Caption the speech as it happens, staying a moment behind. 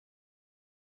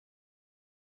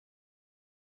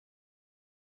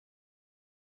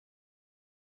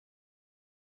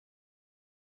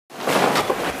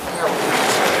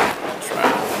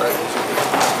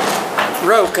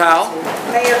roll call.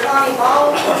 Mayor Connie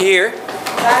Ball. Here.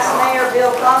 Vice Mayor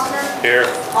Bill Costner. Here.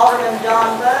 Alderman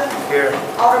John Bud. Here.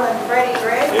 Alderman Freddie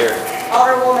Gregg. Here.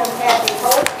 Alderwoman Kathy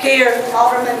Holt. Here.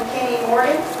 Alderman Kenny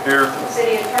Morgan. Here.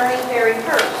 City Attorney Terry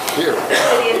Hurst. Here.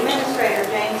 City Administrator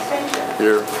James Fincham.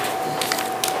 Here.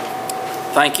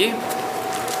 Thank you.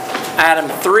 Item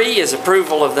 3 is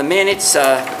approval of the minutes,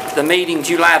 the meeting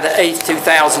July the 8th,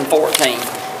 2014.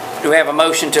 Do we have a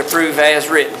motion to approve as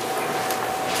written?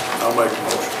 I'll make a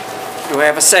motion. Do we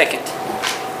have a second?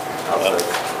 I'll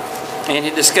second. Any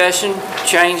discussion,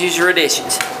 changes, or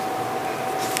additions?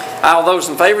 All those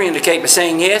in favor indicate by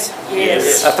saying yes.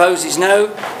 Yes. Opposed is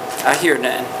no. I hear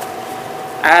none.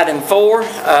 Item 4,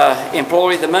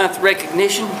 Employee of the Month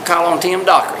recognition. Call on Tim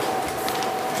Dockery.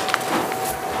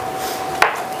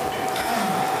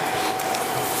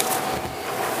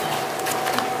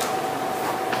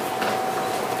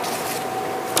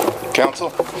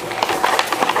 Council.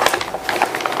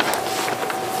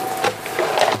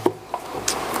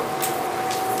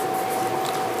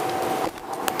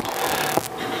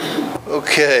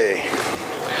 Okay.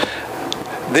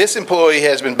 This employee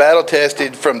has been battle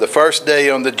tested from the first day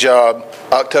on the job,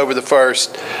 October the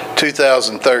 1st,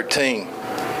 2013.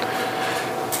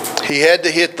 He had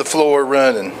to hit the floor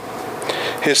running.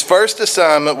 His first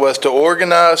assignment was to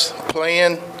organize,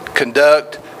 plan,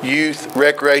 conduct youth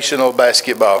recreational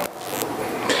basketball.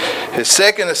 His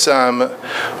second assignment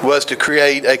was to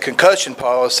create a concussion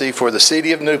policy for the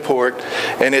City of Newport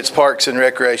and its Parks and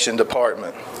Recreation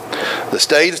Department. The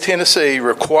state of Tennessee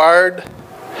required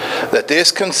that this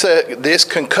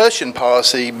concussion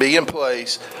policy be in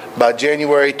place by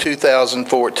January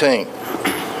 2014.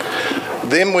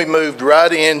 Then we moved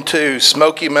right into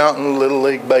Smoky Mountain Little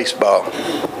League Baseball.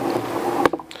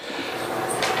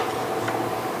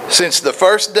 Since the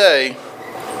first day,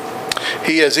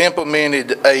 he has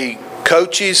implemented a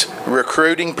coaches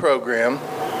recruiting program,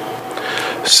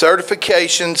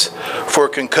 certifications for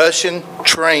concussion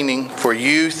training for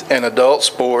youth and adult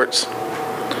sports,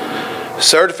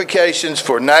 certifications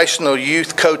for National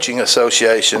Youth Coaching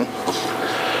Association,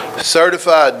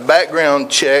 certified background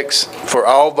checks for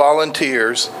all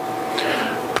volunteers,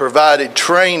 provided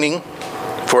training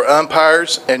for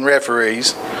umpires and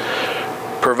referees,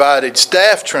 provided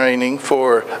staff training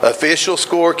for official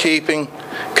scorekeeping,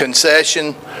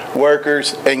 concession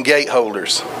workers, and gate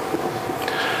holders.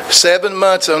 7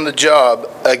 months on the job,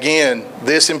 again,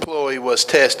 this employee was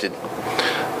tested.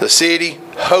 The city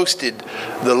hosted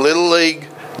the Little League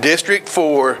District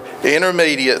 4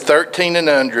 Intermediate 13 and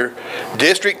under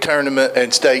district tournament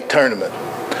and state tournament.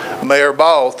 Mayor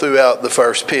Ball threw out the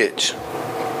first pitch.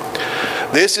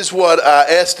 This is what I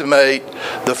estimate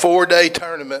the 4-day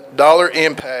tournament dollar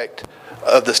impact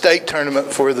of the state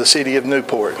tournament for the City of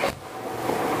Newport.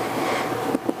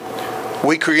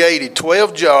 We created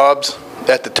 12 jobs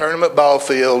at the tournament ball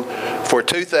field for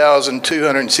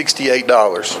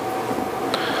 $2,268.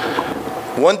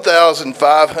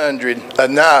 $1,500 a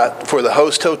night for the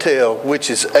host hotel, which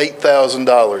is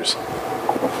 $8,000.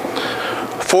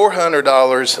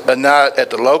 $400 a night at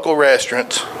the local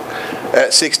restaurants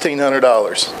at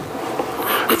 $1,600,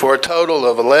 for a total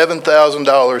of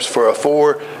 $11,000 for a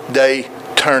 4-day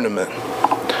tournament.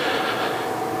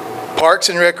 Parks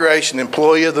and Recreation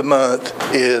Employee of the Month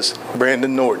is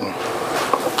Brandon Norton.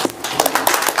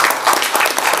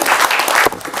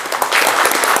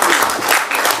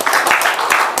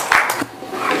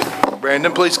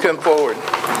 Brandon, please come forward.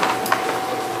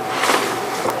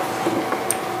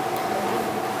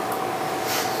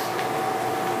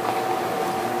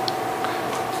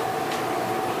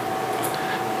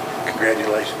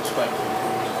 Congratulations. Thank you.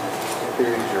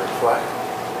 Here is your plaque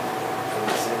from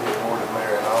the City of Board of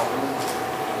Mayor and Alderman.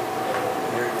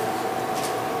 Here is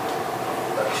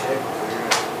a check for your.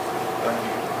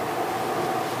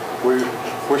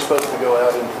 We're supposed to go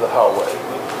out into the hallway.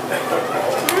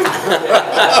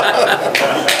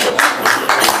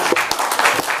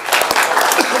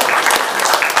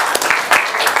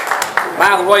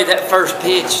 By the way, that first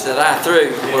pitch that I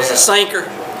threw was a sinker.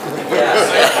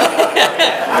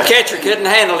 The catcher couldn't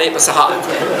handle it. It was hot. A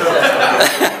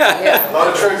lot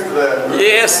of truth to that.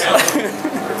 Yes.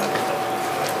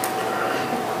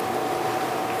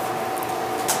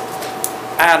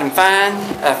 Item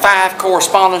 5,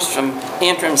 correspondence from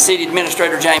Interim City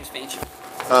Administrator James Fincham.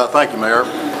 Thank you, Mayor.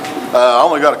 I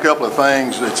only got a couple of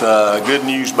things. It's good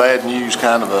news, bad news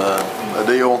kind of a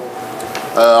deal.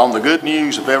 On the good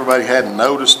news, if everybody hadn't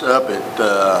noticed, up at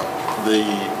the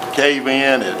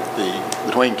cave-in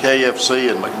between KFC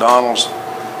and McDonald's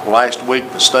last week,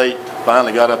 the state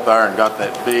finally got up there and got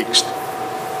that fixed.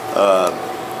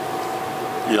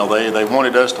 you know, they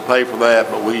wanted us to pay for that,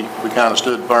 but we kind of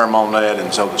stood firm on that,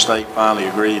 and so the state finally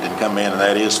agreed and come in, and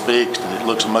that is fixed, and it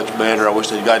looks much better. I wish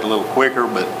they'd got it a little quicker,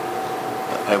 but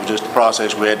that was just the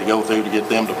process we had to go through to get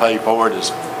them to pay for it,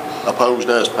 as opposed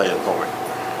to us paying for it.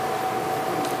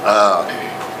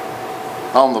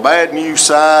 On the bad news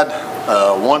side,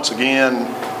 once again,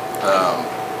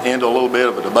 into a little bit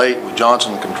of a debate with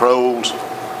Johnson Controls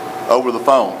over the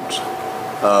phones.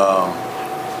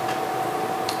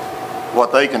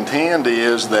 What they contend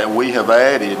is that we have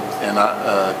added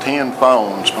 10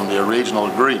 phones from the original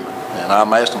agreement, and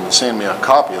I'm asking them to send me a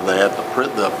copy of that,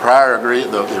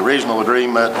 the original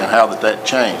agreement, and how that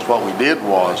changed. What we did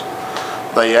was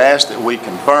they asked that we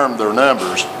confirm their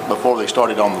numbers before they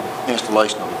started on the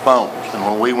installation of the phones. And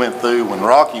when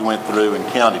Rocky went through and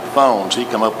counted phones, he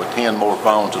come up with 10 more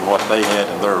phones than what they had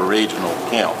in their original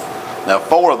count. Now,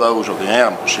 4 of those are the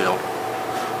animal shelter.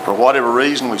 For whatever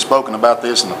reason, we've spoken about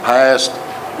this in the past,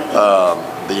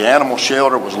 the animal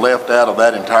shelter was left out of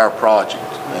that entire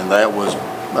project. And that was,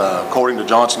 according to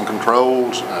Johnson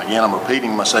Controls, again, I'm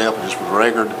repeating myself just for the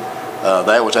record,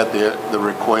 that was at the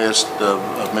request of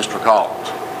Mr. Collins,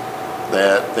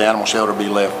 that the animal shelter be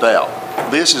left out.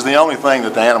 This is the only thing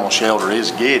that the animal shelter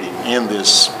is getting in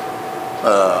this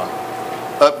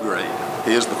upgrade,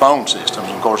 is the phone systems.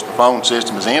 Of course, the phone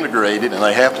system is integrated, and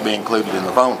they have to be included in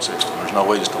the phone system. There's no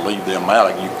way just to leave them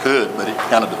out. You could, but it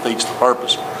kind of defeats the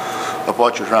purpose of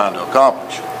what you're trying to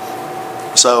accomplish.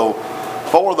 So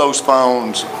 4 of those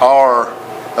phones are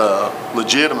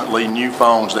legitimately new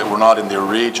phones that were not in the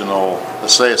original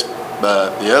assessment.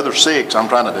 But the other 6, I'm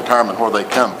trying to determine where they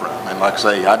come from. And like I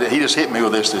say, he just hit me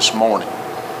with this morning.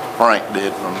 Frank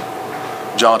did, from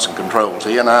Johnson Controls.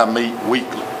 He and I meet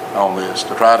weekly on this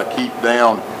to try to keep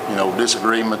down, you know,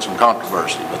 disagreements and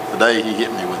controversy. But today he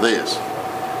hit me with this.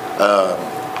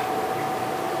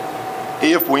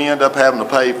 If we end up having to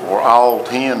pay for all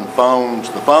 10 phones,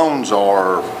 the phones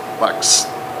are like,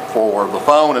 for the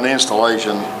phone and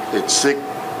installation, it's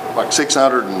like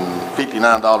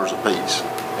 $659 a piece.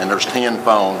 And there's 10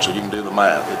 phones, so you can do the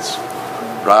math. It's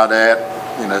right at,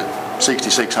 you know,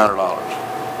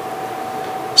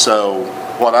 $6,600. So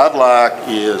what I'd like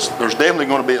is, there's definitely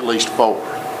going to be at least 4,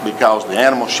 because the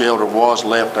animal shelter was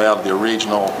left out of the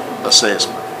original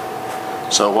assessment.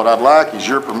 So what I'd like is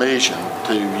your permission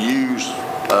to use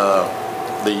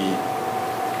the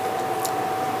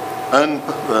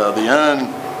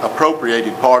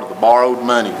unappropriated part of the borrowed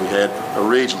money we had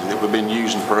originally that we've been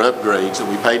using for upgrades that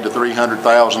we paid the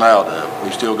 $300,000 out of.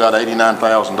 We've still got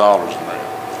 $89,000 in there.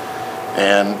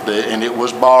 And it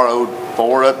was borrowed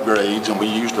for upgrades, and we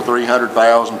used the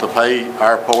 $300,000 to pay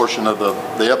our portion of the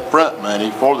upfront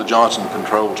money for the Johnson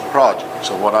Controls project.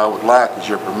 So what I would like is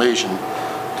your permission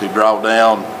to draw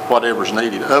down whatever's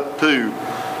needed up to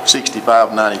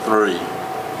 $65.93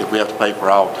 if we have to pay for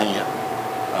all 10.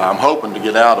 I'm hoping to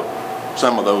get out of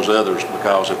some of those others,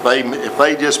 because if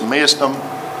they just missed them,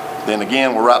 then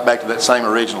again we're right back to that same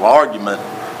original argument.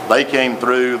 They came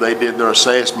through, they did their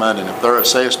assessment, and if their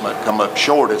assessment come up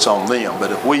short, it's on them.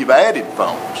 But if we've added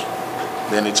phones,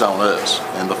 then it's on us.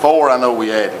 And the 4 I know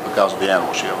we added because of the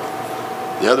animal shelter.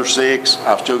 The other 6,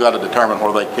 I've still got to determine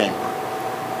where they came from.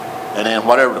 And then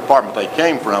whatever department they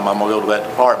came from, I'm gonna go to that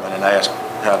department and ask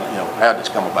how did this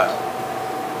come about.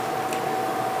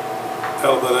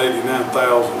 Out of that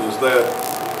 89,000, is that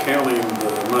counting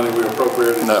the money we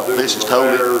appropriated? No, this is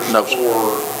totally, no, sir.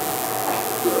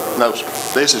 No, sir.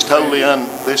 This is totally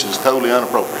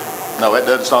unappropriate. No, that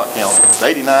does not count. The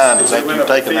 89 is after you've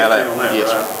taken that out. Yes,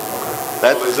 sir.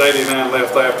 That is 89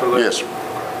 left after that? Yes, sir.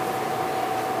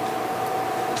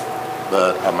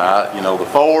 But the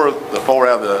 4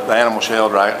 out of the animal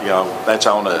shelter, that's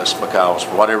on us, because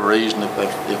for whatever reason,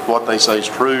 if what they say is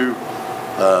true,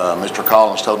 Mr.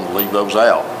 Collins told them to leave those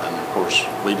out, and of course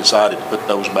we decided to put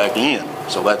those back in.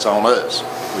 So that's on us.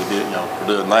 We did, for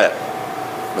doing that.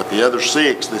 But the other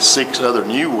 6, the 6 other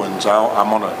new ones, I'm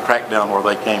going to track down where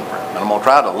they came from, and I'm going to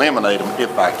try to eliminate them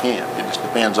if I can. It just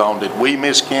depends on, did we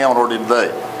miscount or did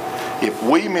they? If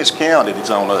we miscounted, it's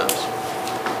on us.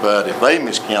 But if they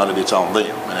miscounted, it's on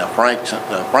them. And now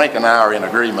Frank and I are in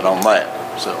agreement on that.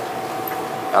 So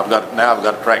I've got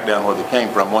to track down where they came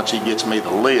from once he gets me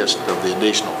the list of the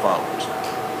additional phones.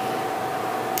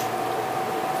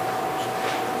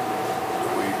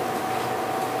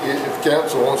 If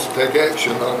council wants to take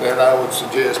action on that, I would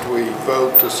suggest we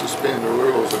vote to suspend the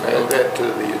rules and add that to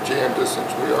the agenda,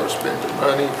 since we are spending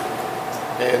money.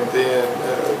 And then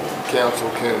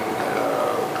council can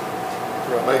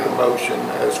make a motion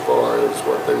as far as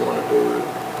what they want to do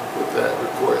with that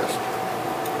request.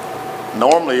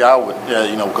 Normally, I would,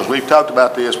 you know, because we've talked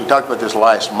about this, we talked about this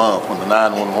last month when the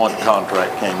 911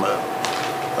 contract came up.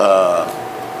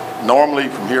 Normally,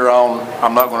 from here on,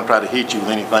 I'm not going to try to hit you with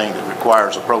anything that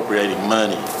requires appropriating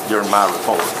money during my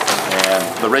report. And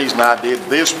the reason I did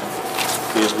this one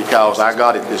is because I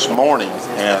got it this morning,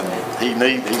 and he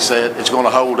said it's going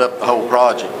to hold up the whole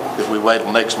project if we wait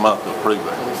till next month to approve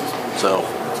it. So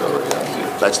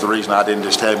that's the reason I didn't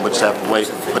just have him, we just have to wait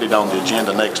and put it on the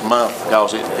agenda next month,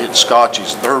 because it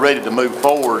scotches, they're ready to move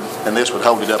forward, and this would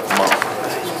hold it up a month.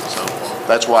 So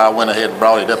that's why I went ahead and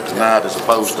brought it up tonight as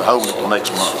opposed to holding it till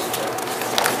next month.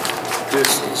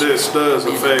 This does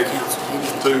affect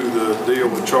to the deal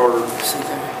with Charter.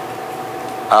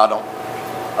 I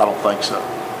don't think so.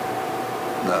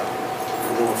 No.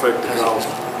 It won't affect the cost.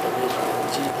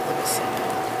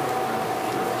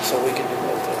 So we can do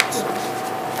both of those.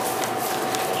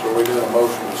 So we do a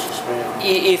motion to suspend.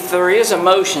 If there is a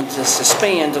motion to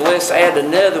suspend, let's add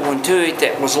another one to it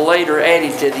that was later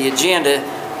added to the agenda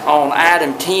on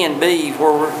item 10B,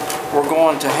 where we're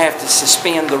going to have to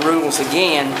suspend the rules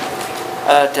again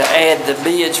to add the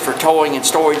bids for towing and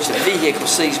storage of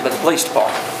vehicles seized by the police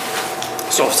department.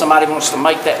 So if somebody wants to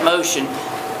make that motion,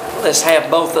 let's have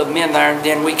both of them in there, and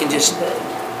then we can just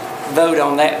vote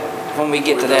on that when we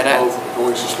get to that item. Can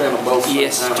we suspend them both?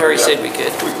 Yes, Terry said we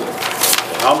could.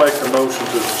 I'll make the motion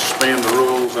to suspend the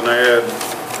rules and add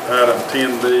item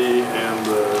 10B and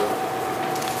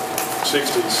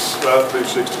up to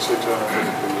 6,600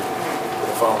 for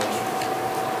the phones.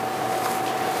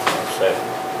 Second.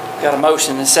 Got a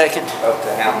motion and a second? Up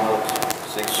to how much?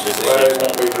 Well, it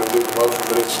won't be to do the motion,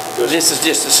 but it's. This is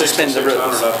just to suspend the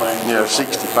rules. 6,600, I think. Yeah,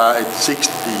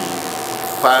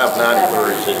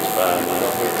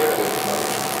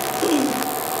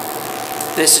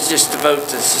 6593. This is just to vote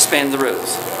to suspend the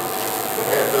rules.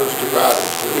 Add those two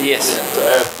items. Yes. To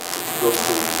add those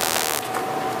two.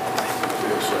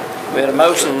 Yes, sir. We had a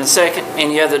motion and a second.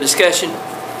 Any other discussion?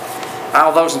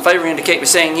 All those in favor indicate by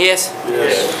saying yes.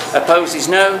 Yes. Opposed is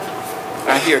no.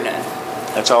 I hear none.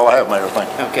 That's all I have, Mayor, thank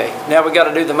you. Okay, now we got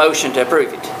to do the motion to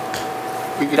approve it.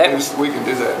 We can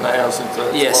do that now since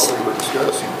that's Yes. what we were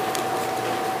discussing.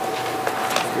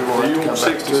 We won't Do have you to want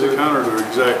come back to it. 6,600 or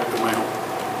exact amount?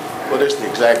 Well, it's the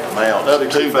exact amount, up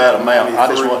to that amount. I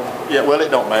just want, yeah, well,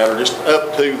 it don't matter, just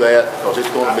up to that, because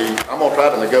it's going to be, I'm going to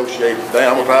try to negotiate it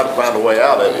down. I'm going to try to find a way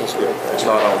out of it. It's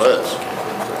not on us.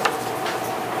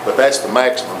 But that's the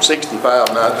maximum,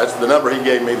 65. Now, that's the number he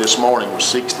gave me this morning was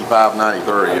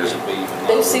 6593. It should be even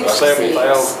Do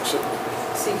lower.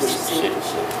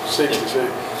 66. 66.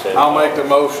 I'll make the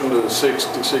motion to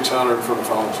 6,600 for the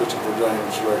phone system for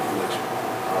James' recommendation.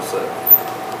 I'll say.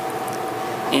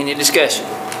 Any discussion?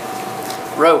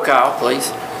 Roll call, please.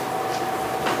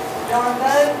 John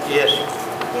Bud, Yes.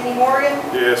 Kenny Morgan,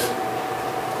 Yes.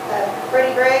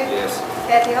 Freddie Gregg, Yes.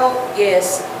 Kathy Holt,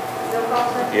 Yes. Bill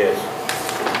Coster. Yes.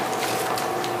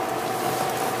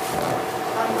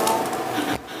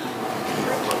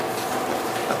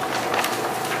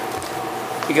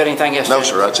 You got anything else? No, James?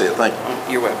 sir, that's it, thank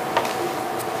you. You're welcome.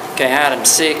 Okay, item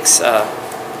 6, the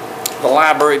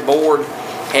library board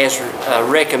has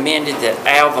recommended that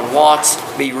Alvin Watts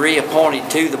be reappointed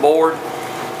to the board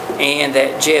and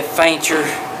that Jeff Faincher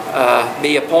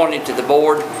be appointed to the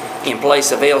board in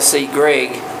place of L.C.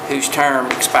 Gregg, whose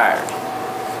term expired.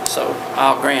 So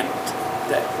I'll grant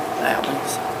that, Alvin.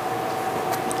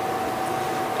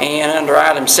 And under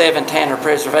item 7, Tanner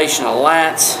Preservation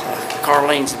Alliance,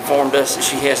 Carlene's informed us that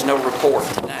she has no report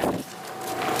tonight.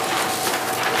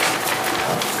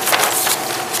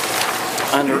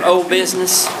 Under old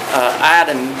business,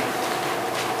 item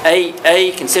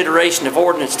 8A, consideration of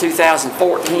ordinance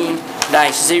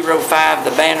 2014-05,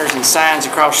 the banners and signs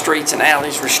across streets and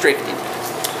alleys restricted.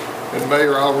 And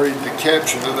Mayor, I'll read the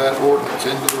caption of that ordinance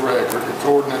into the record. It's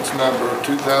ordinance number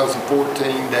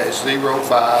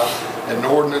 2014-05, an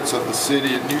ordinance of the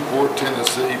city of Newport,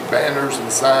 Tennessee, banners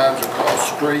and signs across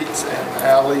streets and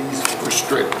alleys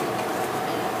restricted.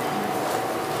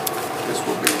 This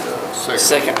will be the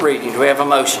Second reading. Do we have a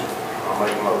motion? I'll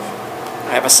make a motion.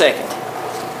 I have a second.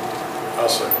 I'll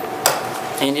second.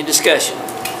 Any discussion?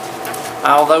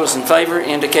 All those in favor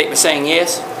indicate by saying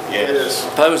yes. Yes.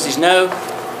 Opposed is no.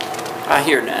 I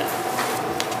hear none.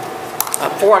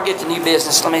 Before I get to new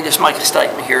business, let me just make a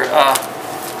statement here.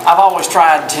 I've always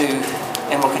tried to,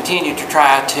 and will continue to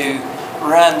try to,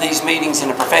 run these meetings in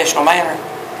a professional manner,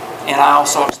 and I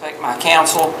also expect my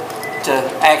council to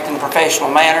act in a professional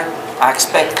manner. I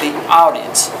expect the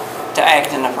audience to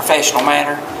act in a professional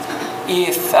manner.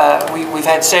 If we've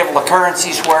had several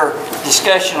occurrences where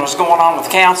discussion was going on with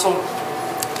council,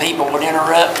 people would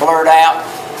interrupt, blurt out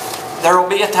there will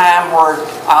be a time where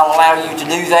I'll allow you to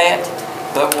do that,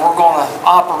 but we're going to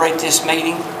operate this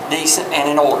meeting decent and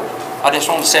in order. I just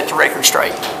want to set the record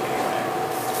straight.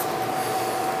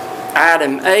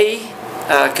 Item A,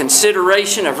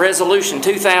 consideration of Resolution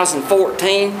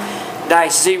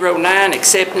 2014-09,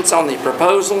 acceptance on the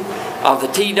proposal of the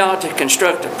TDOT to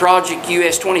construct a project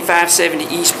US 2570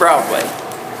 East Broadway.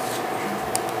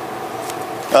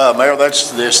 Mayor,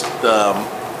 that's this,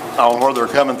 on where they're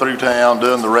coming through town,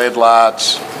 doing the red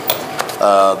lights.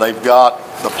 They've got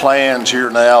the plans here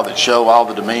now that show all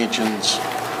the dimensions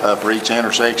for each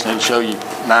intersection. It'll show you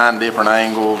 9 different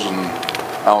angles and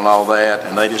on all that,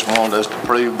 and they just wanted us to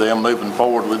approve them moving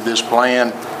forward with this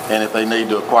plan, and if they need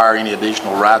to acquire any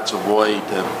additional rights of way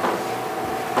to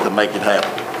make it happen.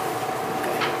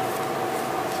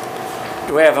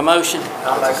 Do we have a motion?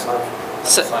 I'll make a motion.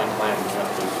 Se- Same plan we went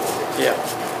through before. Yeah.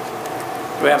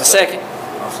 Do we have a second?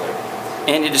 I'll second.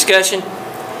 Any discussion?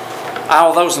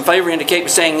 All those in favor indicate by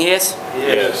saying yes.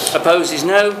 Yes. Opposed is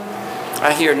no.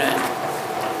 I hear none.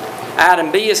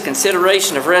 Item B is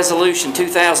consideration of Resolution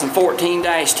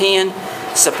 2014-10,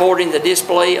 supporting the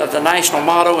display of the national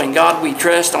motto, "In God We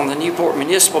Trust," on the Newport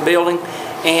Municipal Building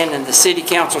and in the City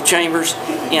Council chambers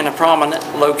in a prominent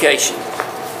location.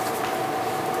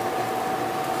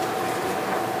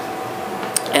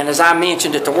 And as I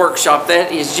mentioned at the workshop,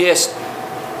 that is just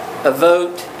a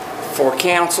vote for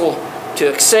council to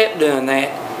accept doing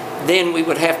that. Then we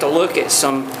would have to look at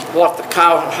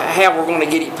how we're going to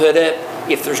get it put up,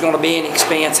 if there's going to be any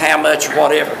expense, how much, or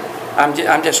whatever. I'm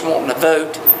just wanting to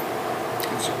vote,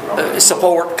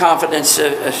 support, confidence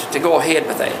to go ahead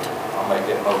with that. I'll make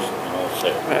that motion. I'll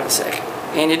second. We have a second.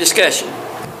 Any discussion?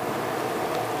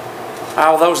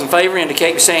 All those in favor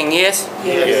indicate by saying yes.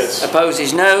 Yes. Opposed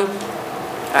is no.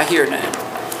 I hear none.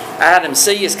 Item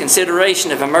C is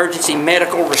consideration of emergency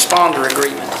medical responder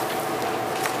agreement.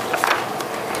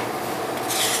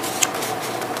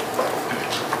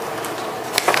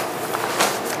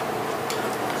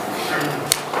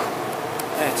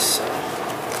 That's,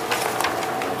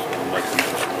 Make a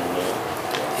motion on that.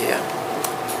 yeah.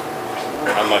 I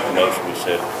make a motion to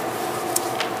set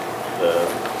the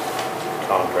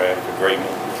contract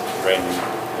agreement, Randy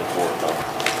has worked on.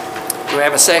 Do we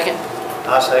have a second?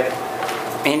 I'll second.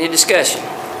 Any discussion?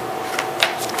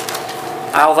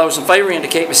 All those in favor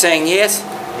indicate by saying yes.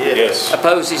 Yes.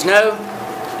 Opposed is no.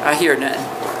 I hear none.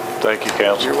 Thank you,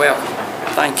 Council. You're welcome.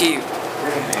 Thank you.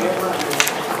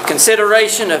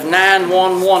 Consideration of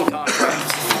 911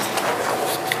 contracts.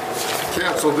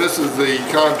 Council, this is the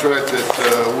contract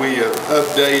that we have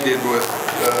updated with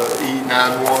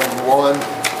E911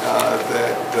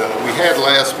 that we had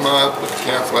last month, but the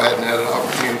council hadn't had an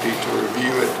opportunity to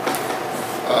review it.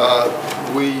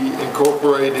 We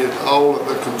incorporated all of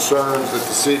the concerns that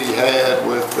the city had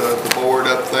with the board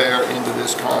up there into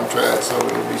this contract, so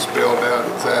it'll be spelled out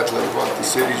exactly what the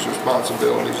city's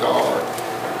responsibilities are.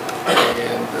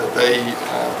 And they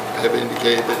have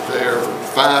indicated that they're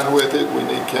fine with it. We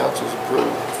need council's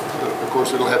approval. Of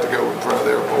course, it'll have to go in front of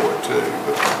their board too,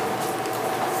 but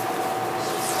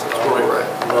that's where we're at.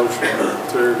 Motion,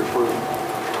 Terry, to approve.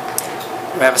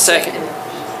 Do we have a second? That's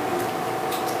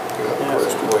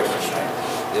a question.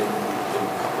 Did the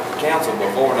council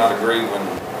before not agree when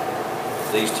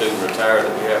these two retired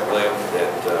that we have left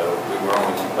that we were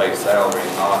only going to pay salary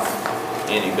and not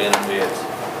any benefits?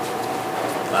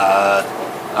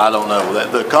 I don't know.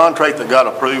 The contract that got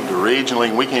approved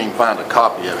originally, we can't even find a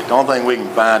copy of it. The only thing we can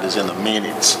find is in the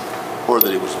minutes where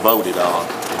that it was voted on.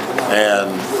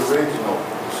 And The original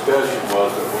discussion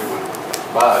was that we would,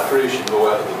 by attrition, go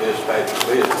out to the dispatcher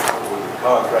business. We would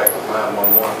contract with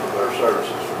 911 for their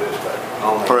services for dispatch.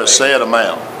 for a set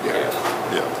amount. Yeah.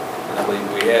 Yeah. And I believe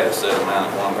we had a set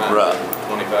amount at one time. Right.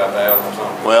 25,000 or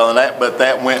something. Well, but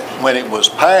that went, when it was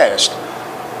passed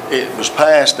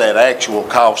that actual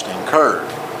cost incurred.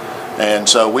 And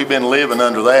so we've been living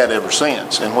under that ever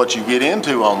since. And what you get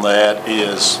into on that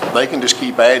is they can just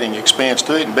keep adding expense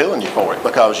to it and billing you for it,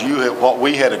 because what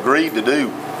we had agreed to do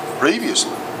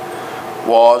previously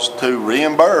was to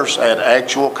reimburse at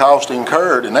actual cost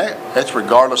incurred, and that's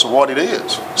regardless of what it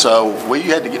is. So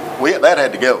that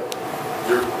had to go.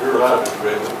 You're right, Mr.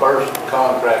 Rick. The first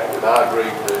contract that I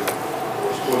agreed to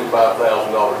was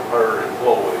 $25,000 per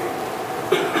employee.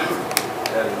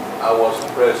 And I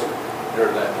wasn't present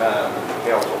during that time, and the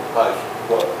council passed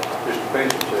what Mr.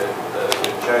 Pinson said,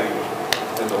 it changed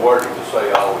in the wording to say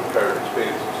all incurred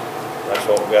expenses. That's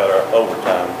what we got our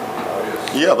overtime.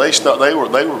 Yeah,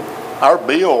 our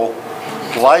bill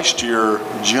last year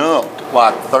jumped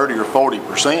like 30 or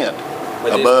 40%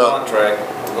 But this above. contract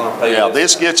we're gonna pay. Yeah,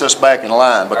 this gets us back in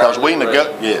line because we Hourly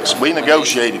rate. we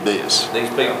negotiated this. These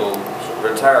people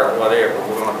retire or whatever,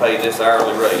 we're gonna pay this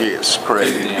hourly rate. Yes, To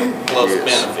correct. them, plus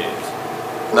Yes. benefits.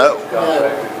 No,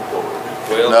 Contracted employees.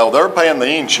 Well, no, they're paying the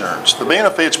insurance. The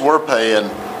benefits we're paying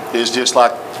is just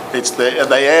like,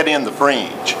 they add in the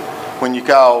fringe. When you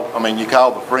call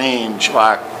the fringe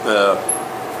like the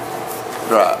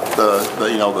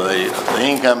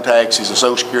income taxes, the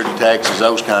social security taxes,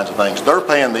 those kinds of things. They're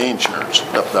paying the insurance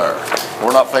up there.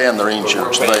 We're not paying their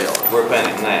insurance, they are. we're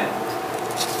paying that.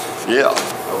 Yeah,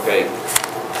 Okay,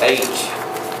 H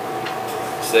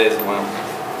says when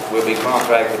we'll be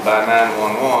contracted by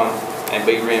 911 and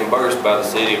be reimbursed by the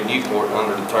city of Newport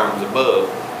under the terms above.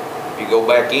 If you go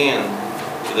back in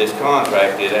to this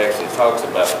contract, it actually talks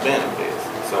about the benefits.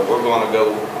 So we're gonna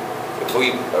go, if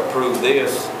we approve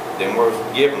this, then we're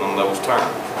giving them those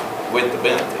terms with the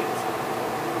benefits.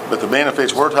 but the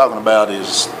benefits we're talking about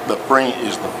is the fringe,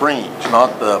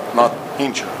 not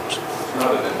insurance. It's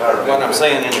not an entire benefit. What I'm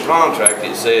saying in the contract,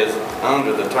 it says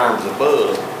under the terms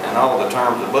above, and all the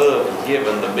terms above is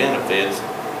given the benefits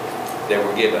that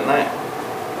we're given now.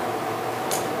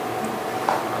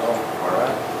 All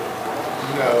right.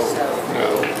 No.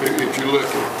 If you look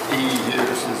at E here,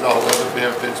 it says all other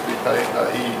benefits be paid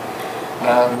by E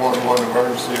 911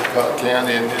 emergency of Cotton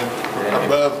County, and then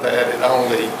above that, it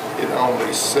only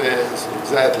says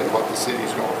exactly what the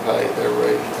city's gonna pay. They're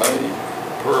ready to pay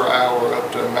per hour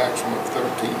up to a maximum of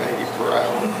 $13.80 per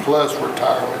hour, plus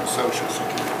retirement and social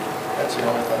security. That's the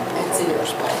only thing we're gonna be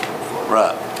responsible for.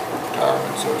 Right. Retirement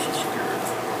and social security.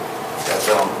 That's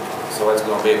so it's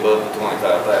gonna be above the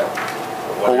 25,000.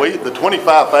 Well, the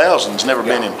 25,000's never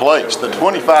been in place. The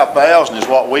 25,000 is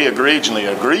what we originally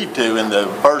agreed to in the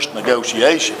first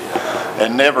negotiation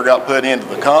and never got put into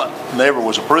never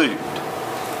was approved.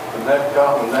 And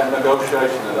that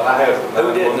negotiation that I had with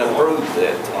Who didn't 911, approve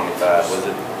that 25? Was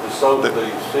it? so the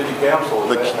city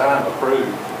council at that time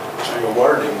approved the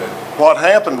wording that What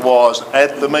happened was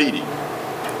at the meeting,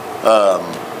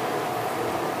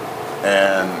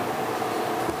 and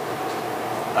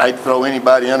I hate to throw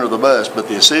anybody under the bus, but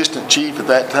the assistant chief at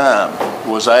that time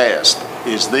was asked,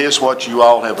 is this what you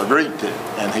all have agreed to?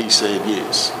 And he said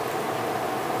yes.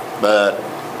 But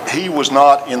he was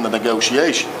not in the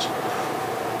negotiations.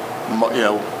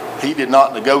 He did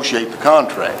not negotiate the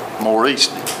contract, Maurice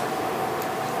did.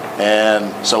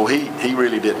 And so he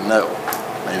really didn't know.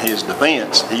 In his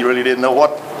defense, he really didn't know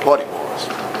what it was.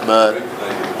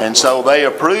 And so they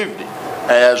approved it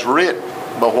as written.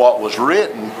 But what was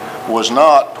written was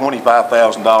not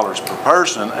 $25,000 per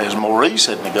person as Maurice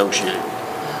had negotiated.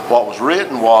 What was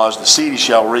written was the city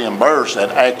shall reimburse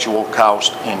at actual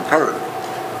cost incurred.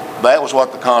 That was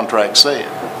what the contract said.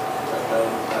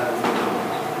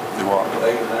 Do what?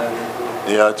 8 or 9 years ago.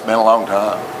 Yeah, it's been a long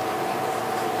time.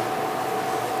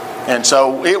 And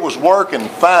so it was working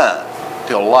fine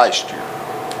till last year.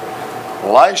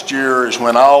 Last year is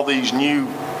when all these new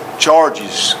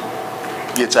charges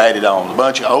gets added on. A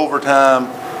bunch of overtime.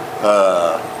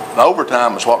 The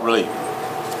overtime is what really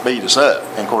beat us up.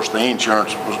 And of course the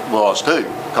insurance was too,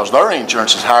 because their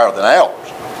insurance is higher than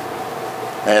ours.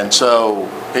 And so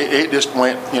it just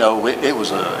went, it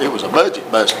was a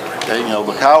budget buster.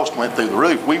 The cost went through the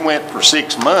roof. We went for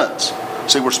 6 months.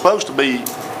 See, we're supposed to be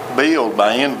billed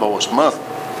by invoice monthly.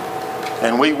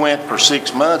 And we went for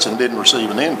 6 months and didn't receive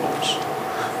an invoice.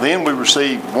 Then we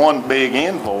received one big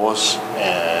invoice,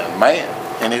 and man,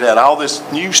 and it had all this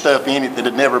new stuff in it that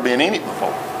had never been in it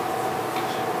before.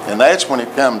 And that's when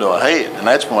it come to a head. And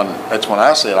that's when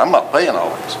I said, I'm not paying all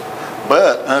this.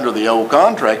 But under the old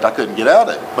contract, I couldn't get out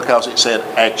of it because it said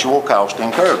actual cost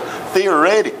incurred.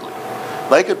 Theoretically,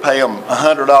 they could pay them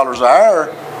 $100 an hour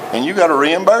and you got to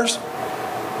reimburse them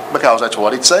because that's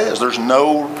what it says. There's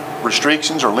no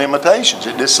restrictions or limitations.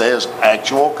 It just says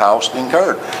actual cost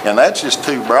incurred. And that's just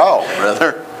too broad,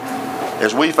 brother,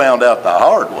 as we found out the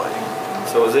hard way.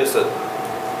 So is this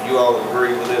you all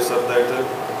agree with this up there too?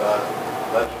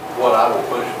 That's what I will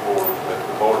push for at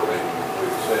the board meeting to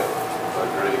accept,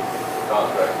 agree,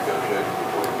 contract negotiation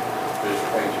between Mr.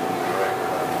 Painter and the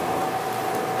director.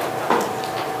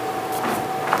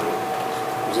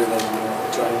 Is it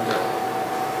change?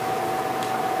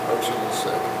 Motion is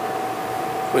second.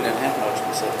 We didn't have a motion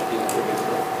to second.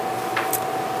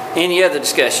 Any other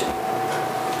discussion?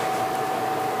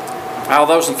 All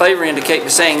those in favor indicate by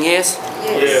saying yes.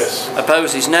 Yes.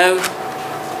 Opposed is no.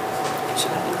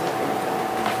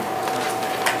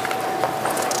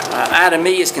 Item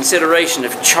E is consideration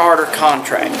of charter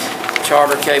contract,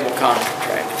 charter cable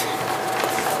contract.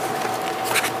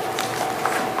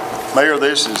 Mayor,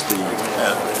 this is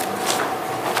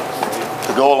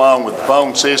to go along with the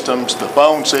phone systems. The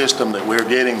phone system that we're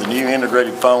getting, the new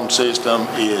integrated phone system,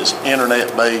 is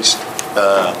internet-based.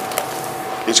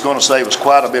 It's going to save us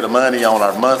quite a bit of money on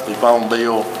our monthly phone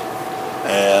bill,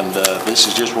 and this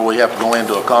is just where we have to go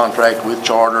into a contract with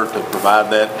Charter to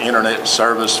provide that internet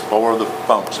service for the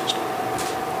phone system.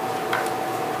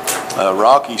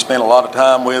 Rocky spent a lot of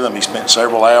time with them. He spent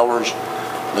several hours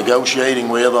negotiating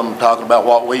with them, talking about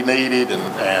what we needed,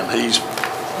 and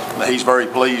he's very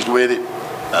pleased with it.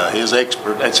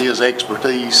 That's his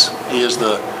expertise, is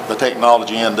the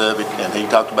technology end of it, and he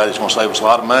talked about it's going to save us a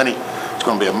lot of money. It's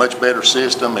going to be a much better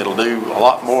system. It'll do a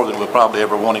lot more than we'll probably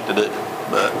ever want it to do,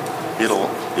 but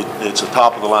it's a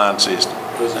top-of-the-line system.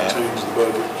 Does it change the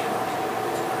budget?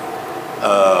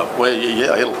 Well,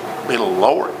 yeah, it'll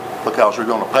lower it because you're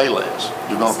going to pay less.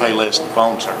 You're going to pay less in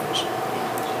phone service.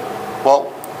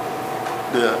 Well,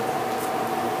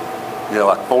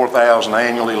 like $4,000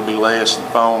 annually, it'll be less in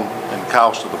phone and the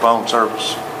cost of the phone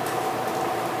service.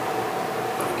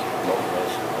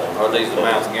 Are these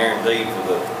amounts guaranteed for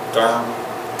the term?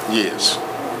 Yes.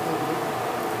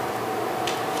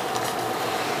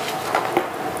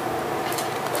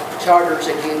 Charter's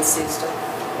a good system.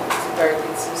 It's a very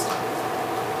good system.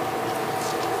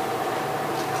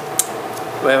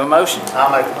 We have a motion?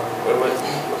 I'll make a Well,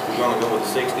 we're gonna go with the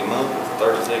 60 month,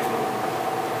 36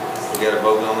 month. We got a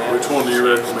vote on that? Which one do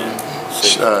you recommend?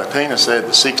 Tina said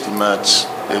the 60 months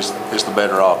is the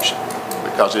better option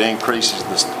because it increases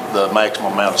the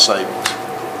maximum amount of savings.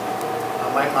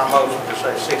 I'll make my motion to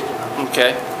say 60 months.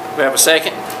 Okay. We have a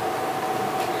second?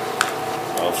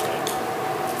 I'll say.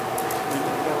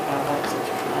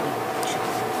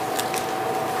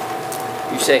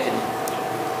 You second.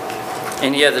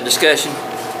 Any other discussion?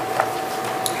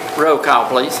 Roll call,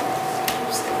 please.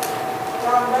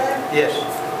 Ron Bud, Yes.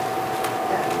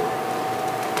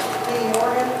 Kenny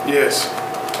Morgan, Yes.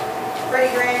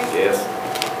 Freddie Gray, Yes.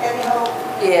 Kathy Hope,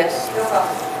 Yes. Bill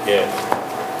Foster. Yes.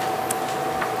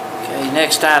 Okay,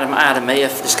 next item, item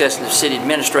F, discussing the city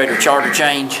administrator charter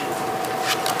change.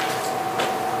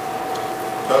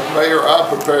 Mayor, I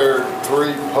prepared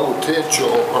 3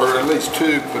 potential, or at least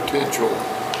 2 potential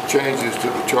changes to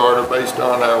the charter based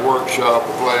on our workshop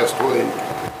of last week.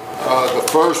 The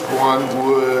first one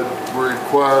would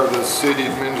require the city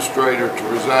administrator to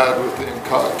reside within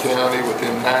Cotton County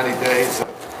within 90 days of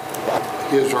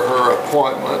his or her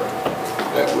appointment.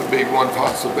 That would be one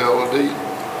possibility.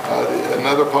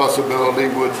 Another possibility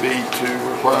would be to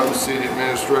require the city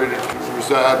administrator to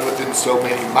reside within so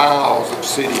many miles of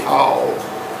City Hall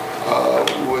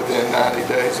within 90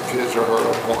 days of his or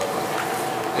her appointment.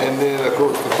 And then, of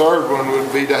course, the third one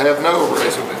would be to have no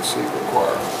residency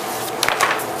requirement.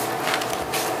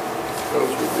 Those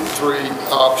would be 3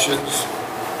 options.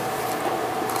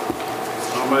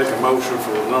 I'll make a motion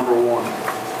for number 1.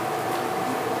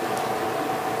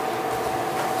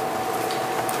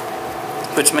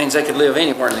 Which means they could live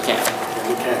anywhere in the county. In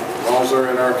the county, as long as they're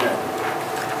in our county.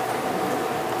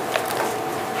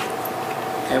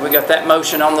 And we got that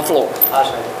motion on the floor. I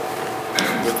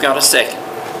say. We've got a second.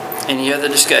 Any other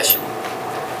discussion?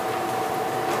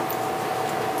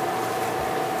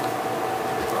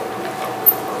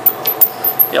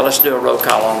 Yeah, let's do a roll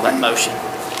call on that motion.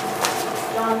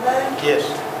 Ron Bud, Yes.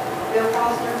 Bill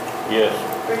Foster, Yes.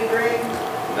 Freddie Gray,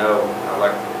 No, I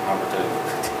like number 2.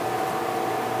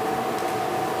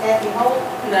 Kathy Hope,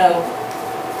 No.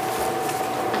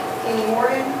 Kenny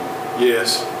Morgan,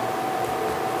 Yes.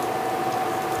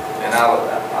 And I'll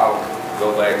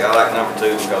go back, I like number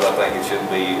 2 because I think it should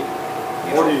be,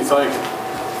 What are you thinking?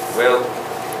 well,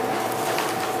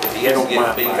 if he has to Don't get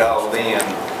mind be mine. called in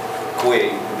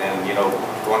quick, then,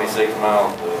 26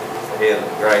 miles ahead of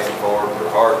Gracie Ford or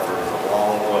Hartford is a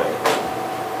long way.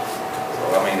 So,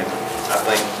 I mean, I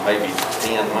think maybe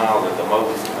 10 miles at the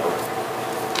most,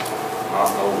 not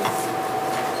no,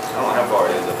 I don't know how far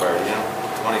it is up there,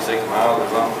 26 miles or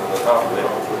something to the top of it.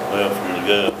 Well, from the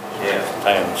gut, Yeah.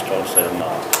 town's 27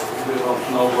 miles. You do it on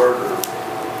Snowbird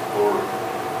or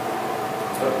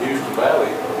up Houston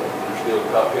Valley, you're still in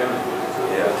Cobb County, but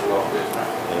Yeah. that's a long distance.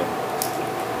 Yeah.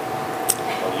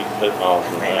 Well, you can put miles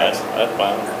in that, that's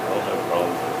fine, I don't have a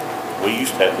problem. We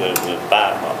used to have the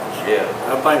 5 miles.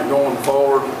 Yeah. I think going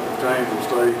forward, James will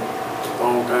stay a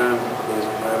long time,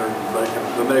 doesn't matter.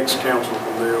 The next council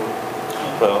can deal.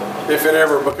 Well, If it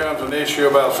ever becomes an issue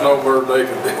about Snowbird, they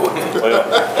can deal with it.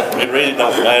 well, it really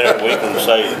don't matter, we can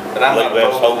say, But I'm not leave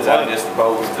that whole opposed, I'm thing. just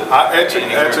opposed to. That's a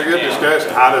anywhere good in town. discussion.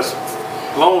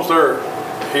 As long as they're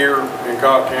here in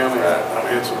Cobb County, I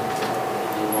mean, it's a,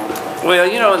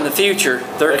 Well, in the future,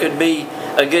 there could be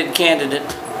a good candidate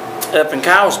up in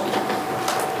Cosby.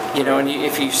 You know, and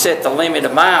if you set the limit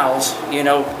of miles, you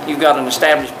know, you've got an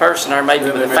established person there, maybe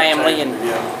Then with a they may family change and it,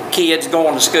 yeah. kids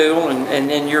going to school, and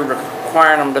then you're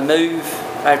requiring them to move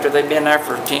after they've been there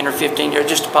for 10 or 15 years,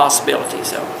 just a possibility,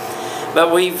 so.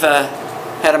 But we've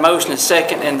had a motion and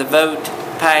second, and the vote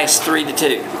passed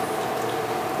 3-2,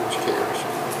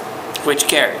 which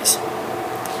carries.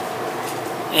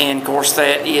 And of course,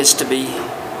 that is to be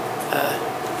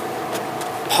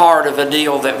part of a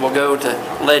deal that will go to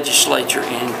legislature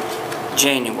in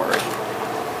January.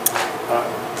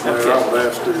 Mayor, I would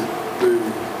ask would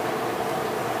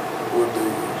the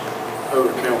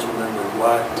other council members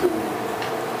like to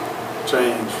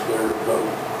change their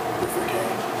vote if they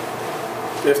can?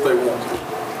 If they want to.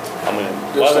 I mean,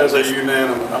 Just as a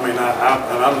unanimous, I mean,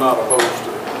 and I'm not opposed to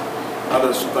it. I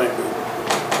just think that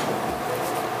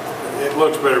it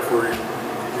looks better if we're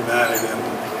united in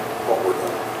what we're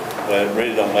doing. well, it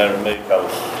really don't matter to me,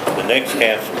 because the next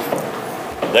council,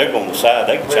 they're gonna decide,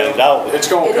 they can change all of it. It's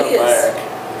gonna It come is. back.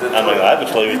 I mean, I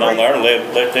just leave it on there and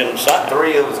let them decide.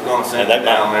 3 of us gonna send And it they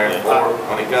down might- there, 4,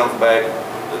 when he comes back,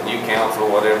 the new council,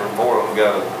 whatever, 4 of them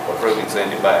gotta approve and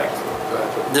send it back.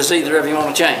 Does either of you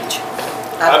want to change?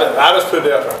 I just put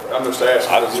it out there. I'm just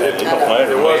asking. I just said it don't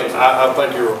matter. It wasn't, I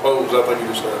think you're opposed. I think you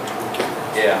just said we can't.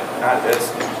 Yeah,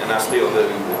 and I still do.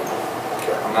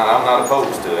 I'm not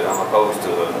opposed to it, I'm opposed to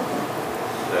the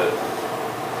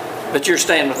But you're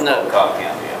staying with no? Cobb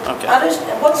County, yeah. Okay.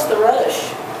 What's the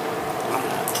rush?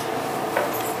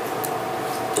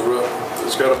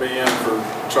 It's gotta be in for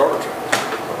charter change.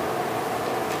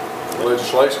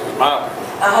 Legislation is my opinion.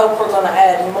 I hope we're gonna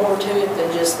add more to it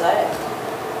than just that.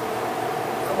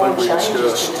 I More think we changes to the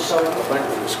discussed, I charter. think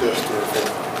we discussed 3 or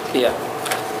 4. Yeah.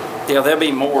 Yeah, there'll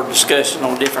be more discussion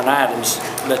on different items,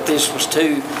 but this was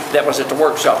 2 that was at the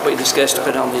workshop we discussed to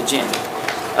put on the agenda.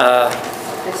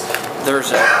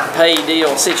 There's a pay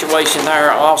deal situation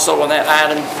there also on that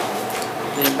item.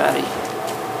 Anybody?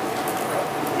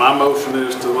 My motion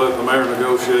is to let the mayor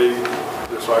negotiate,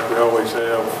 just like we always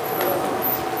have,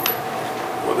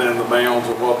 within the bounds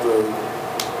of what the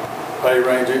pay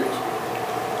range is.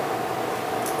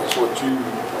 That's what you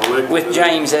are elected to With do.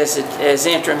 James as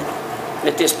interim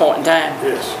at this point in time?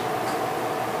 Yes,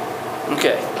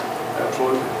 Okay.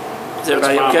 absolutely. Is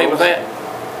everybody That's my okay with that?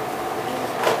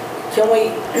 Can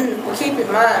we keep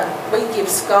in mind, we give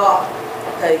Scott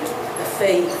a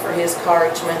fee for his car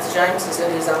each month. James has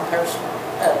got his own personal,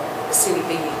 city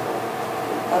vehicle.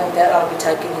 I think that ought to be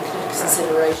taken into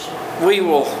consideration. We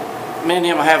will, me and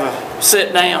him will have a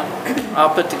sit down.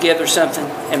 I'll put together something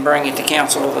and bring it to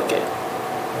council to look at.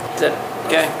 Is that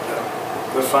okay?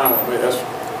 That's fine with me.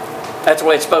 That's the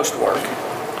way it's supposed to work.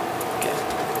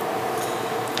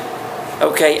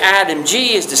 Okay, item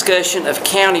G is discussion of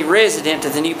county resident to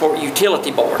the Newport Utility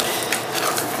Board.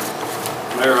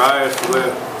 Mayor, I asked for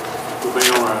that to be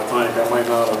on there, I think. I may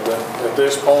not have, but at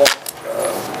this point,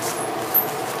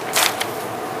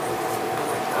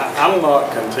 I'm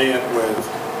not content with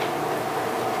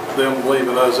them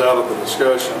leaving us out of the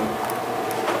discussion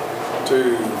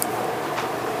to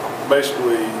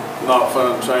basically not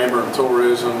fund chamber and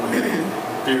tourism and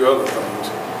a few other things.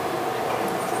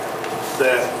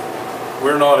 That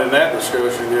we're not in that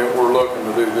discussion yet, we're looking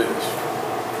to do this.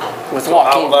 With So what,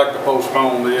 I would Ken? like to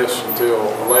postpone this until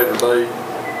a later date.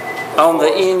 On the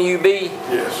NUB?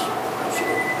 Yes,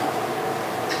 absolutely.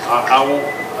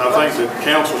 I think that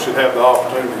council should have the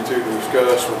opportunity to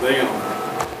discuss with them,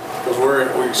 because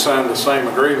we signed the same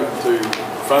agreement to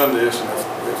fund this, and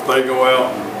if they go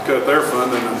out and cut their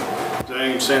funding, and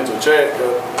James sends a check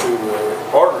up to the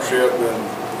partnership,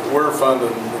 then we're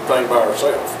funding the thing by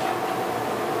ourselves.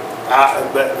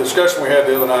 That discussion we had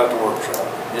the other night at the workshop.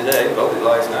 And they voted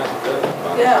last night.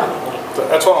 Yeah.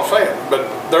 That's what I'm saying, but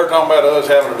they're talking about us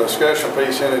having a discussion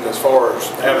piece in it as far as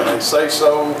having a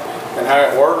say-so and how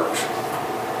it works,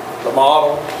 the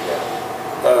model.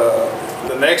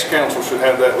 The next council should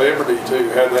have that liberty to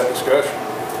have that discussion.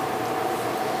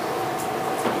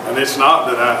 And it's not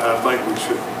that I think we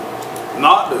should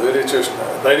not do it, it's just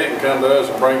they didn't come to us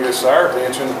and bring this to our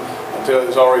attention until it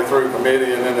was already through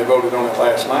committee and then they voted on it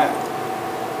last night.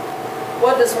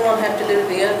 What does one have to do with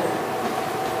the other?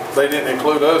 They didn't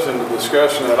include us in the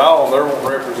discussion at all, and they want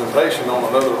representation on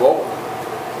another board.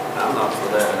 I'm not for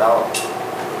that at all.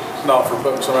 Not for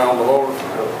putting somebody on the board.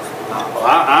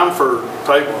 I'm for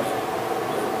tabling.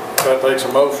 If that takes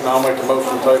a motion, I'll make a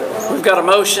motion to table. We've got a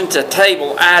motion to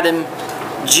table item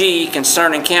G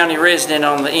concerning county resident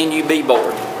on the NUB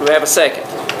board. Do we have a second?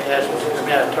 Yes, let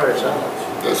me tell you something.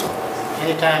 Yes, sir.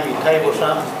 Anytime you table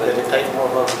something, it takes more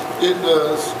votes. It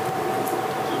does.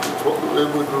 It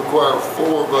would require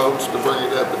 4 votes to bring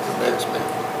it up at the next meeting.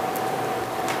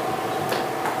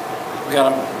 Do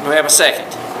we have a second?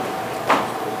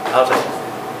 I'll say.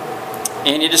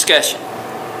 Any discussion?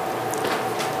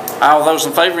 All those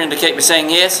in favor indicate by saying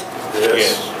yes.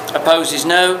 Yes. Opposed is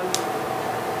no.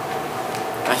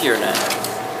 I hear none.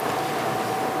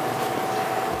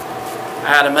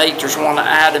 Item 8, there's one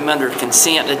item under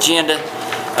consent agenda,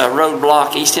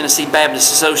 roadblock, East Tennessee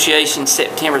Baptist Association,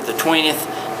 September the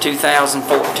 20th,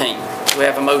 2014. Do we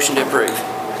have a motion to approve?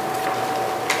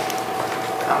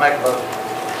 I'll make a motion.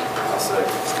 I'll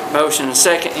say. Motion and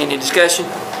second. Any discussion?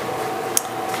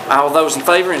 All those in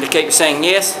favor indicate by saying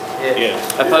yes.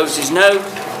 Yes. Opposed is no.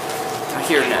 I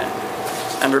hear none.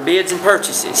 Under bids and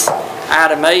purchases,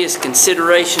 item A is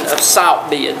consideration of salt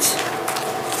bids.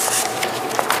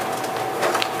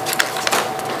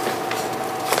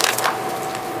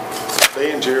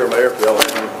 Being here, Mayor, if y'all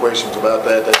have any questions about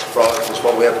that, that's the process, that's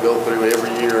what we have to go through every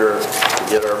year to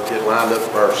get lined up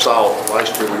for our salt.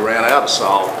 Last year, we ran out of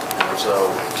salt, and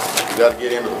so you got to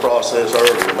get into the process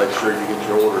early to make sure you get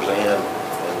your orders in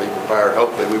and be prepared.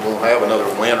 Hopefully, we won't have another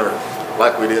winter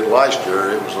like we did last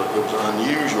year. It was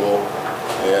unusual,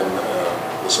 and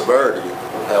the severity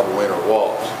of how the winter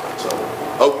was. So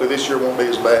hopefully this year won't be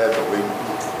as bad, but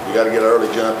you got to get an early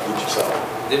jump to get your salt.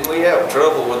 Didn't we have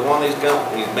trouble with one of these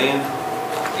companies, Ben,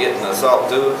 getting the salt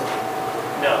to us?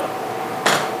 No.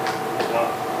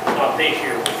 Not this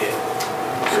year we did.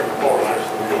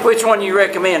 Which one you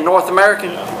recommend? North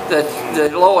American, the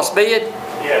lowest bid,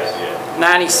 Yes.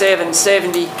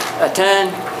 97.70 a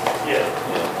ton.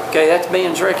 Yes. Okay, that's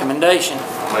Ben's recommendation.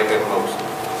 I'll make that motion.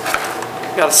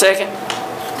 Got a second?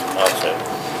 I'll say.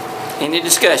 Any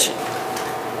discussion?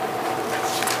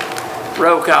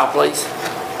 Roll call, please.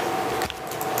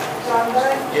 John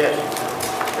Bud, Yes.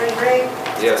 Ray Gregg,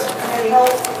 Yes. Debbie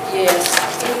Holt,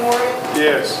 Yes. Kenny Morgan,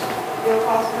 Yes. Bill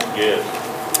Foster, Yes.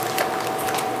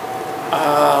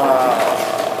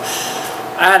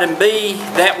 Item B,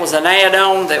 that was an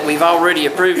add-on that we've already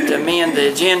approved to amend the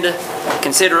agenda.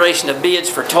 Consideration of bids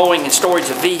for towing and storage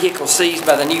of vehicles seized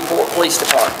by the Newport Police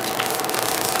Department.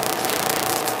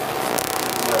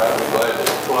 I'd be glad to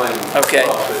explain. Okay.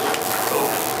 the process.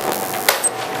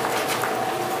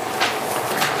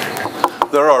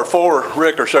 There are 4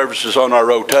 wrecker services on our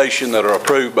rotation that are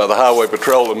approved by the Highway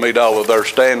Patrol and meet all of their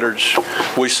standards.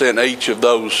 We sent each of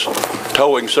those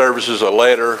towing services a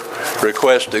letter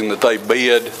requesting that they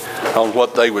bid on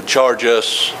what they would charge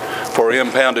us for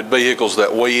impounded vehicles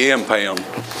that we impound.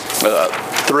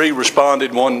 3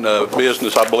 responded. One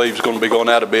business, I believe, is going to be going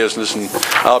out of business and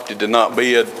opted to not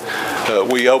bid.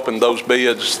 We opened those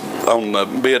bids on the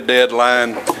bid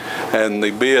deadline, and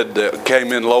the bid that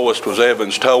came in lowest was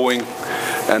Evans Towing,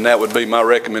 and that would be my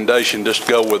recommendation, just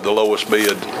go with the lowest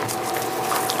bid.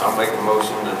 I'll make a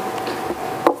motion to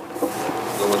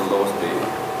go with the lowest bid.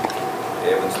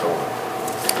 Evans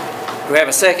Towing. Do we have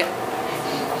a second?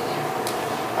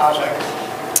 I'll second.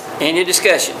 Any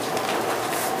discussion?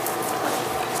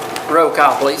 Roll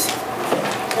call, please.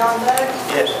 John Bud,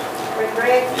 Yes. Ray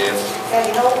Gregg, Yes.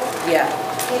 Debbie Holt, Yeah.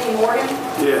 Kenny Morgan,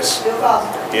 Yes. Bill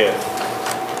Foster. Yes.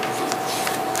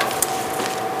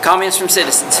 Comments from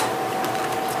citizens?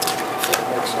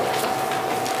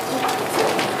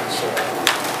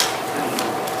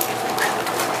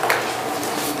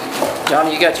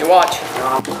 Johnny, you got your watch?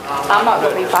 I'm not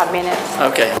going to be 5 minutes.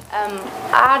 Okay.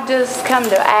 I just come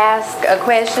to ask a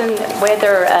question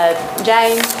whether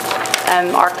James,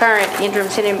 our current interim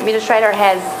city administrator,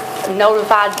 has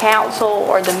notified council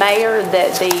or the mayor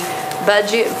that the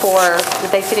budget that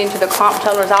they sent into the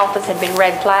comptroller's office had been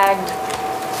red flagged.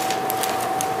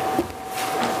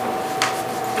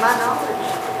 My knowledge,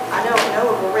 I don't know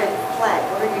of a red flag.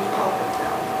 What are you talking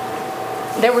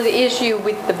about? There was an issue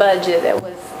with the budget that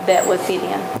was sent in.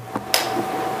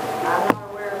 I'm not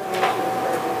aware of an issue with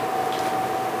budget.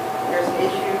 There's an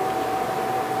issue,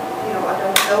 I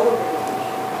don't know of an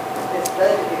issue. This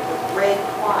budget, it was read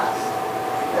twice.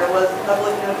 There was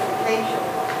public notification,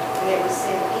 and it was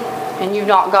sent in. And you've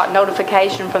not got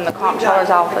notification from the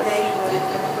comptroller's office? We got notification when it's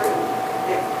been approved.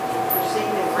 It was received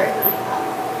in record time.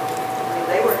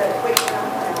 They were at a quick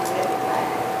turnaround on getting it back.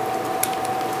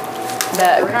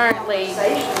 But currently,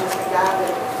 Conversation with the guy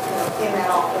that, in that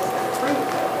office that approved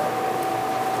it.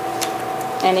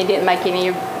 and he didn't make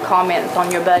any comments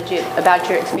on your budget about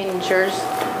your expenditures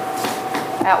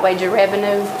outweighed your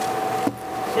revenue?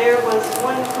 There was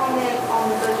one comment on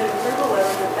the budget approval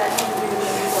letter that had to do with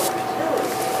the Newport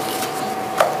utilities.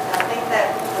 I think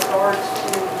that regards to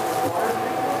the water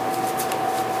treatment.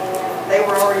 And they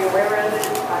were already aware of it.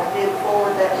 I did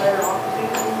forward that letter on to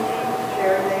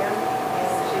Sherry there. And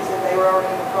she said they were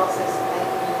already in the process of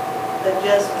making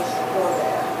adjustments for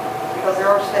that. Because there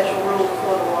are special rules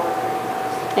for the water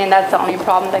treatment. And that's the only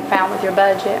problem they found with your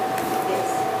budget? Yes.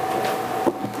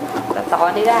 That's all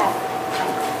I need to ask.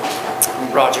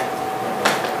 Roger.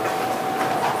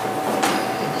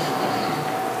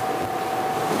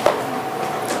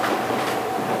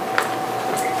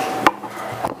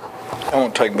 I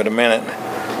won't take but a minute.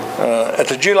 At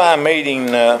the July meeting,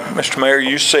 Mr. Mayor,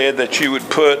 you said that you would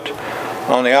put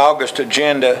on the August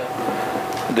agenda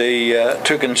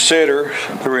to consider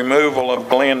the removal of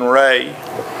Glenn Ray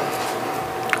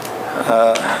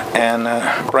and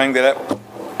bring that up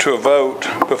to a vote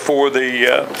before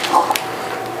the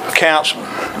council.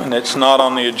 And it's not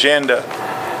on the agenda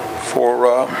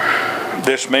for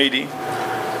this meeting,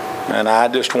 and I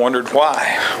just wondered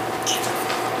why.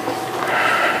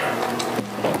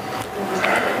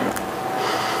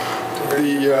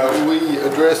 We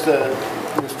addressed that,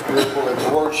 Mr. Gripple, at the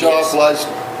workshop last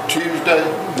Tuesday.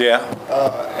 Yeah.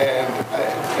 And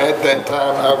at that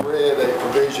time, I read a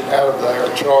provision out of our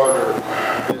charter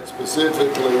that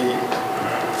specifically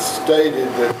stated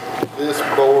that this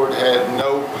board had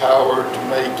no power to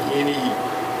make any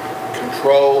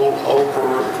control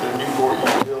over the Newport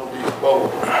Utilities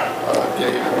Board.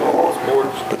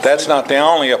 But that's not the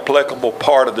only applicable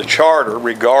part of the charter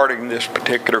regarding this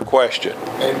particular question.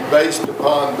 And based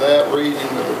upon that reading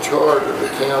of the charter, the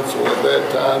council at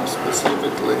that time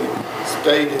specifically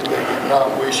stated they did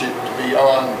not wish it to be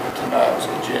on tonight's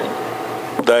agenda.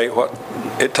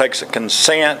 It takes a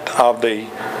consent of the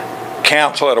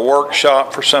council at a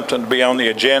workshop for something to be on the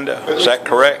agenda. Is that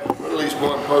correct? At least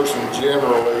one person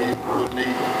generally would need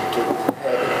to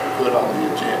have it put on the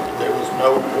agenda. There was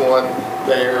no one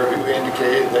there who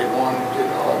indicated they wanted it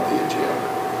on the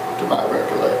agenda, to my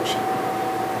recollection.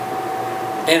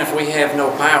 And if we have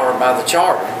no power by the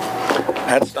charter?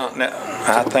 That's not,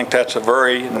 I think that's a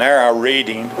very narrow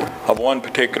reading of one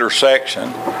particular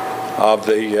section of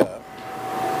the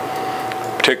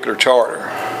particular charter.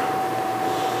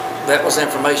 That was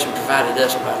information provided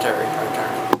us by Terry, our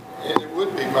attorney. And it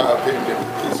would be my opinion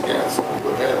that this council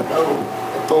would have no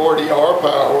authority or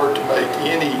power to make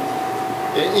any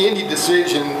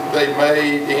decision they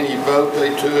made, any vote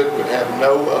they took would have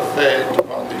no effect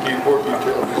on the Newport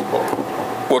Utilities Board.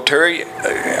 Well, Terry,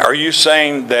 are you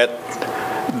saying that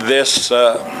this,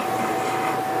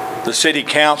 the city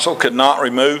council could not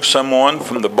remove someone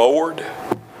from the board?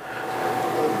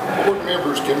 Board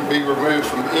members can be removed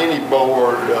from any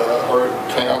board or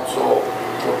council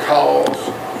for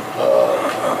cause,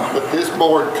 but this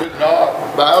board could not,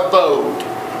 by vote,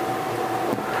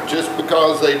 just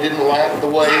because they didn't like the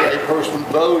way a person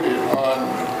voted on.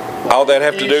 All they'd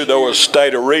have to do, though, is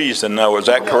state a reason, though. Is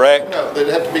that correct? No, they'd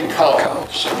have to be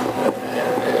cause. And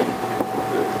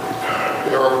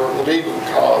there are legal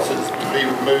causes to be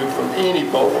removed from any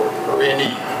board or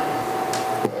any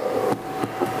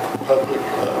public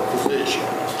position.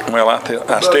 Well,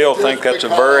 I still think that's a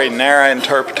very narrow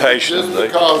interpretation of the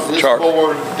charter. Just because this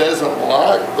board doesn't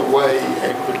like the way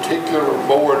a particular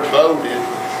board voted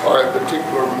or a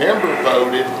particular member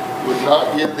voted would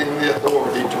not give them the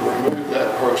authority to remove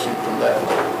that person from that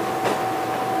board.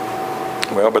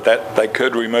 Well, but they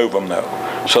could remove them, though.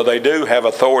 So they do have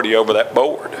authority over that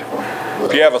board.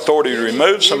 If you have authority to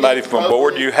remove somebody from a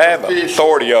board, you have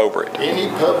authority over it. Any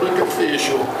public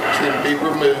official can be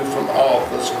removed from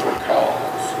office for cause.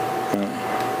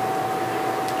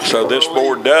 So this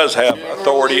board does have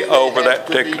authority over that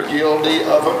particular. They have to be guilty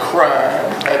of a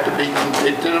crime, have to be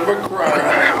convicted of a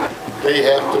crime. They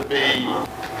have to be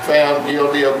found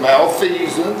guilty of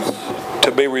malfeasance.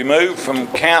 To be removed from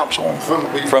council,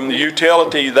 from the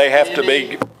utility, they have to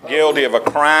be guilty of a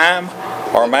crime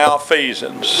or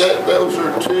malfeasance. Those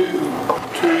are two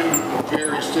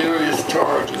very serious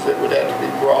charges that would have to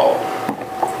be brought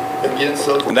against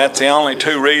those. And that's the only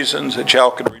two reasons that y'all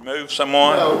could remove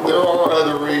someone? No, there are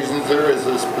other reasons. There is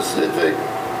a specific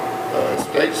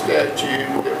state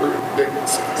statute that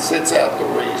sets out the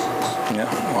reasons. Yeah,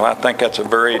 well, I think that's a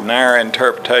very narrow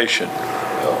interpretation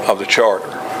of the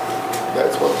charter.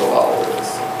 That's what the law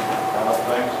is.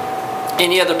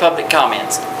 Any other public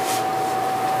comments? Do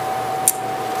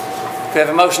we have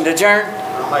a motion to adjourn?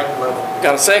 I'll make the motion.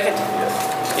 Got a second? Yes.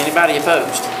 Anybody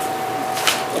opposed?